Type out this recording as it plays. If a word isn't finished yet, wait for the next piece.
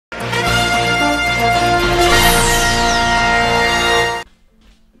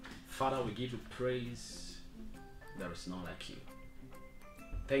give you praise. There is none like you.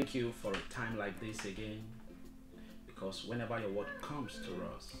 Thank you for a time like this again, because whenever your word comes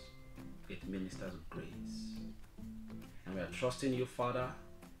to us, it ministers grace. And we are trusting you, Father,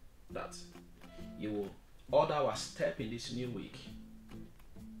 that you will order our step in this new week.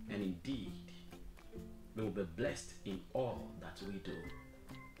 And indeed, we will be blessed in all that we do,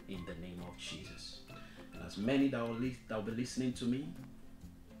 in the name of Jesus. And as many that will be listening to me,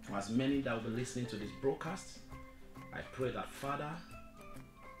 as many that will be listening to this broadcast, I pray that, Father,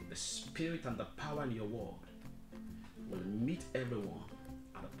 the Spirit and the power in your word will meet everyone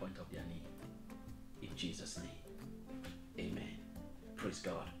at the point of their need. In Jesus' name, amen. Praise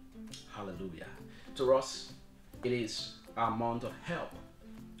God. Hallelujah. To us, it is a month of help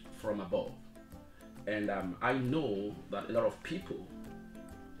from above. And I know that a lot of people,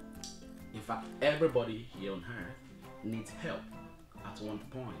 in fact, everybody here on earth, needs help at one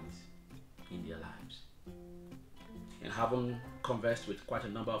point in their lives. And having conversed with quite a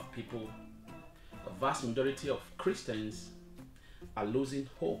number of people, a vast majority of Christians are losing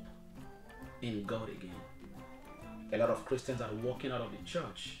hope in God again. A lot of Christians are walking out of the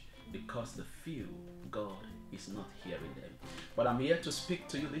church because they feel God is not hearing them. But I'm here to speak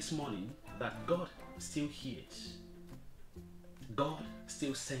to you this morning that God still hears. God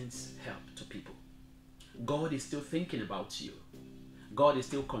still sends help to people. God is still thinking about you. God is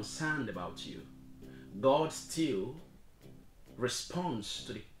still concerned about you. God still responds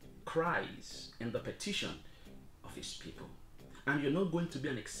to the cries and the petition of his people. And you're not going to be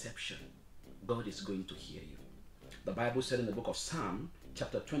an exception. God is going to hear you. The Bible said in the book of Psalm,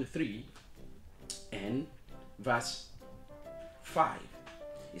 chapter 23 and verse 5,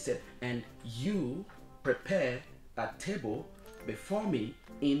 it said, "And you prepare a table before me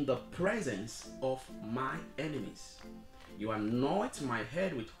in the presence of my enemies. You anoint my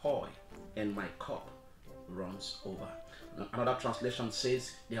head with oil, and my cup runs over." Another translation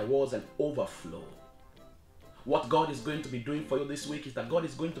says, there was an overflow. What God is going to be doing for you this week is that God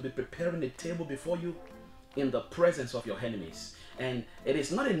is going to be preparing a table before you in the presence of your enemies. And it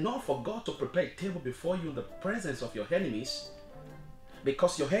is not enough for God to prepare a table before you in the presence of your enemies,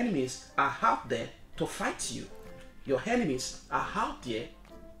 because your enemies are out there to fight you. Your enemies are out there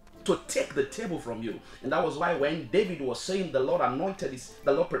to take the table from you. And that was why when David was saying the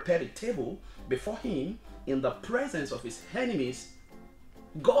Lord prepared a table before him in the presence of his enemies,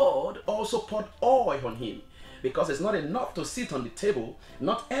 God also poured oil on him. Because it's not enough to sit on the table.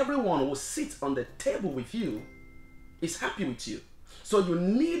 Not everyone who sits on the table with you is happy with you. So you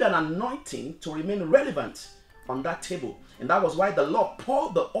need an anointing to remain relevant on that table. And that was why the Lord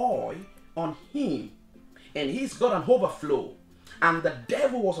poured the oil on him. And he's got an overflow. And the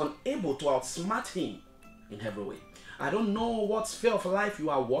devil was unable to outsmart him in every way. I don't know what sphere of life you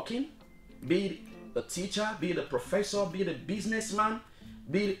are walking, be it a teacher, be it a professor, be it a businessman,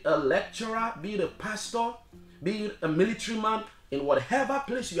 be it a lecturer, be it a pastor, be it a military man. In whatever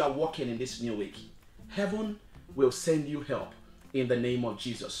place you are walking in this new week, heaven will send you help in the name of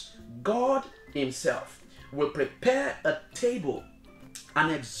Jesus. God himself will prepare a table, an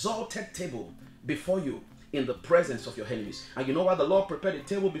exalted table before you in the presence of your enemies. And you know what? The Lord prepared a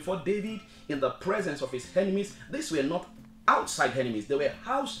table before David in the presence of his enemies. These were not outside enemies. They were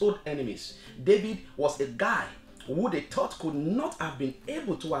household enemies. David was a guy who they thought could not have been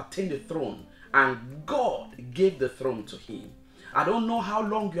able to attain the throne. And God gave the throne to him. I don't know how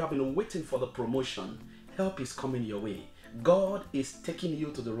long you have been waiting for the promotion. Help is coming your way. God is taking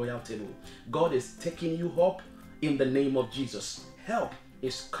you to the royal table. God is taking you up in the name of Jesus. Help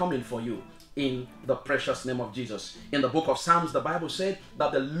is coming for you in the precious name of Jesus. In the book of Psalms, the Bible said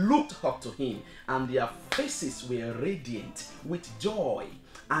that they looked up to him and their faces were radiant with joy,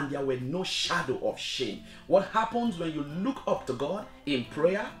 and there were no shadow of shame. What happens when you look up to God in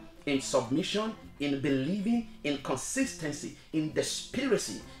prayer, in submission, in believing, in consistency, in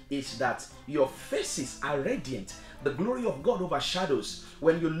desperacy, is that your faces are radiant. The glory of God overshadows.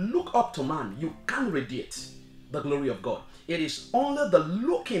 When you look up to man, you can't radiate the glory of God. It is only the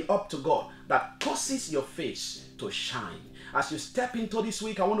looking up to God that causes your face to shine. As you step into this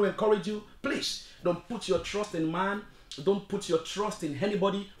week, I want to encourage you, please don't put your trust in man. Don't put your trust in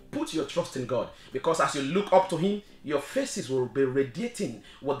anybody. Put your trust in God. Because as you look up to him, your faces will be radiating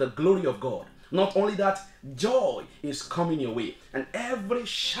with the glory of God. Not only that, joy is coming your way. And every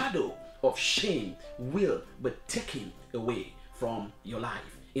shadow of shame will be taken away from your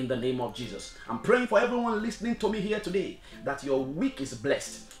life. in the name of Jesus. I'm praying for everyone listening to me here today that your week is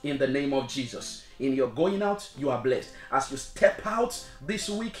blessed in the name of Jesus. In your going out, you are blessed. As you step out this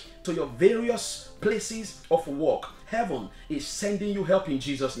week to your various places of work, heaven is sending you help in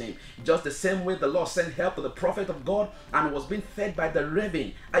Jesus' name. Just the same way the Lord sent help to the prophet of God and was being fed by the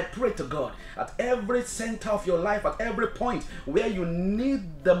raven. I pray to God at every center of your life, at every point where you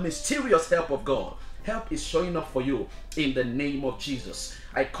need the mysterious help of God, help is showing up for you in the name of Jesus.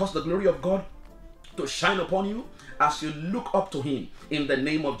 I cause the glory of God to shine upon you as you look up to him in the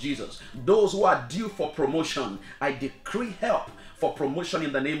name of Jesus. Those who are due for promotion, I decree help for promotion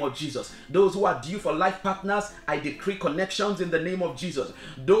in the name of Jesus. Those who are due for life partners, I decree connections in the name of Jesus.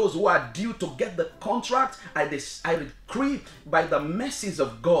 Those who are due to get the contract, I decree by the mercies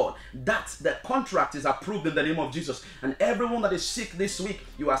of God that the contract is approved in the name of Jesus. And everyone that is sick this week,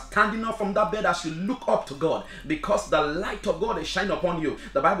 you are standing up from that bed as you look up to God, because the light of God is shining upon you.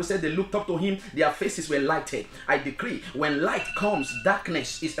 The Bible said they looked up to him, their faces were lighted. I decree when light comes,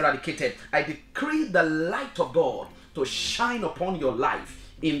 darkness is eradicated. I decree the light of God to shine upon your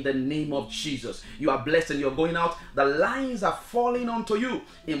life in the name of Jesus. You are blessed and you're going out. The lines are falling onto you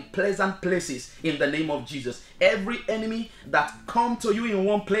in pleasant places in the name of Jesus. Every enemy that come to you in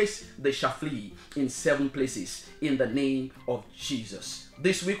one place, they shall flee in 7 places in the name of Jesus.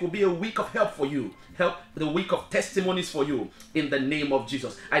 This week will be a week of help for you. Help, the week of testimonies for you in the name of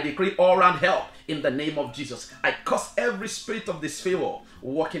Jesus. I decree all round help in the name of Jesus. I curse every spirit of disfavor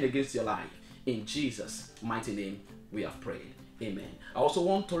working against your life. In Jesus' mighty name, we have prayed. Amen. I also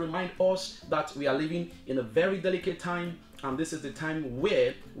want to remind us that we are living in a very delicate time, and this is the time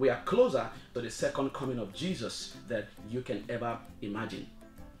where we are closer to the second coming of Jesus that you can ever imagine.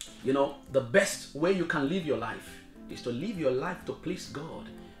 You know, the best way you can live your life is to live your life to please God,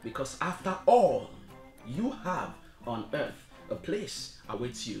 because after all, you have on earth a place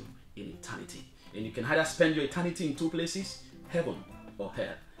awaits you in eternity. And you can either spend your eternity in 2 places, heaven or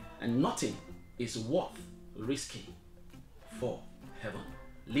hell. And nothing is worth risking for heaven.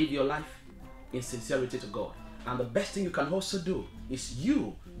 Live your life in sincerity to God. And the best thing you can also do is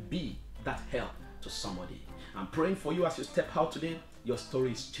you be that help to somebody. I'm praying for you as you step out today. Your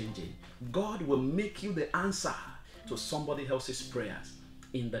story is changing. God will make you the answer to somebody else's prayers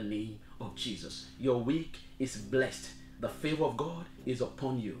in the name of Jesus. Your week is blessed. The favor of God is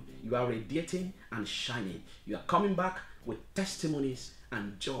upon you. You are radiating and shining. You are coming back with testimonies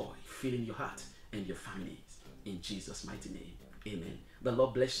and joy filling your heart and your families. In Jesus' mighty name, amen. The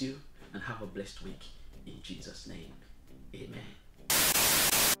Lord bless you and have a blessed week. In Jesus' name, amen.